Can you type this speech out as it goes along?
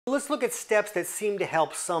Let's look at steps that seem to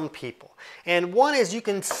help some people. And one is you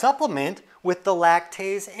can supplement with the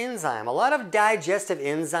lactase enzyme. A lot of digestive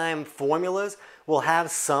enzyme formulas will have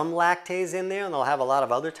some lactase in there, and they'll have a lot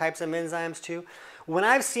of other types of enzymes too. When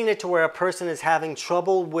I've seen it to where a person is having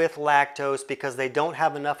trouble with lactose because they don't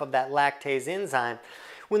have enough of that lactase enzyme,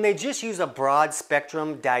 when they just use a broad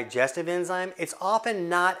spectrum digestive enzyme, it's often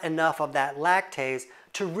not enough of that lactase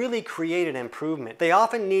to really create an improvement. They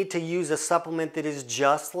often need to use a supplement that is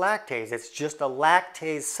just lactase. It's just a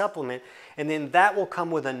lactase supplement, and then that will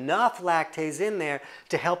come with enough lactase in there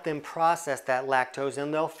to help them process that lactose,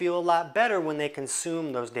 and they'll feel a lot better when they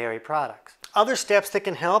consume those dairy products. Other steps that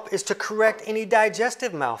can help is to correct any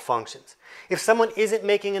digestive malfunctions. If someone isn't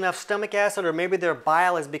making enough stomach acid, or maybe their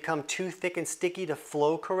bile has become too thick and sticky to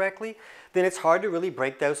flow correctly, then it's hard to really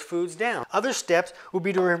break those foods down. Other steps would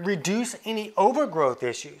be to reduce any overgrowth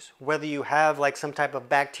issues, whether you have like some type of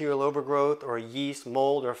bacterial overgrowth or yeast,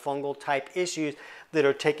 mold, or fungal type issues that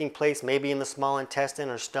are taking place maybe in the small intestine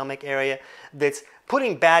or stomach area that's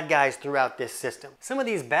putting bad guys throughout this system. Some of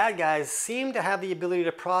these bad guys seem to have the ability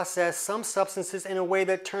to process some substances in a way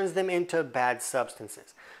that turns them into bad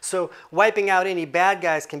substances. So wiping out any bad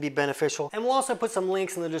guys can be beneficial. And we'll also put some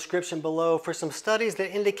links in the description below for some studies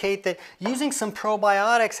that indicate that using some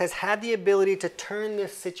probiotics has had the ability to turn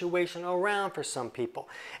this situation around for some people.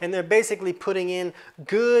 And they're basically putting in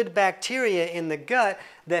good bacteria in the gut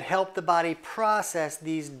that help the body process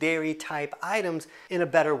these dairy type items in a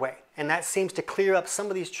better way. And that seems to clear up some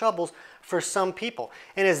of these troubles for some people.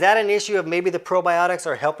 And is that an issue of maybe the probiotics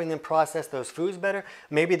are helping them process those foods better?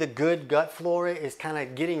 Maybe the good gut flora is kind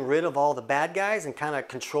of getting rid of all the bad guys and kind of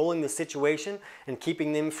controlling the situation and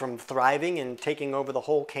keeping them from thriving and taking over the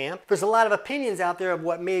whole camp. There's a lot of opinions out there of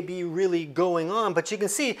what may be really going on, but you can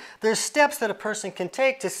see there's steps that a person can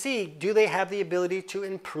take to see, do they have the ability to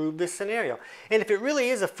improve this scenario? And if it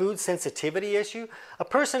really is a food sensitivity issue, a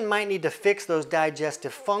person might need to fix those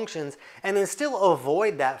digestive functions and then still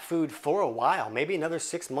avoid that food for a while, maybe another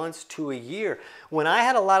 6 months to a year. When I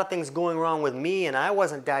had a lot of things going wrong with me and I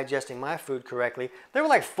wasn't digesting my food correctly, there were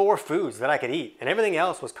like 4 foods that I could eat and everything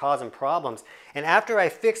else was causing problems. And after I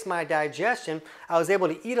fixed my digestion, I was able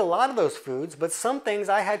to eat a lot of those foods, but some things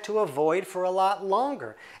I had to avoid for a lot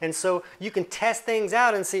longer. And so you can test things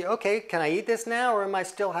out and see, okay, can I eat this now or am I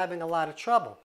still having a lot of trouble?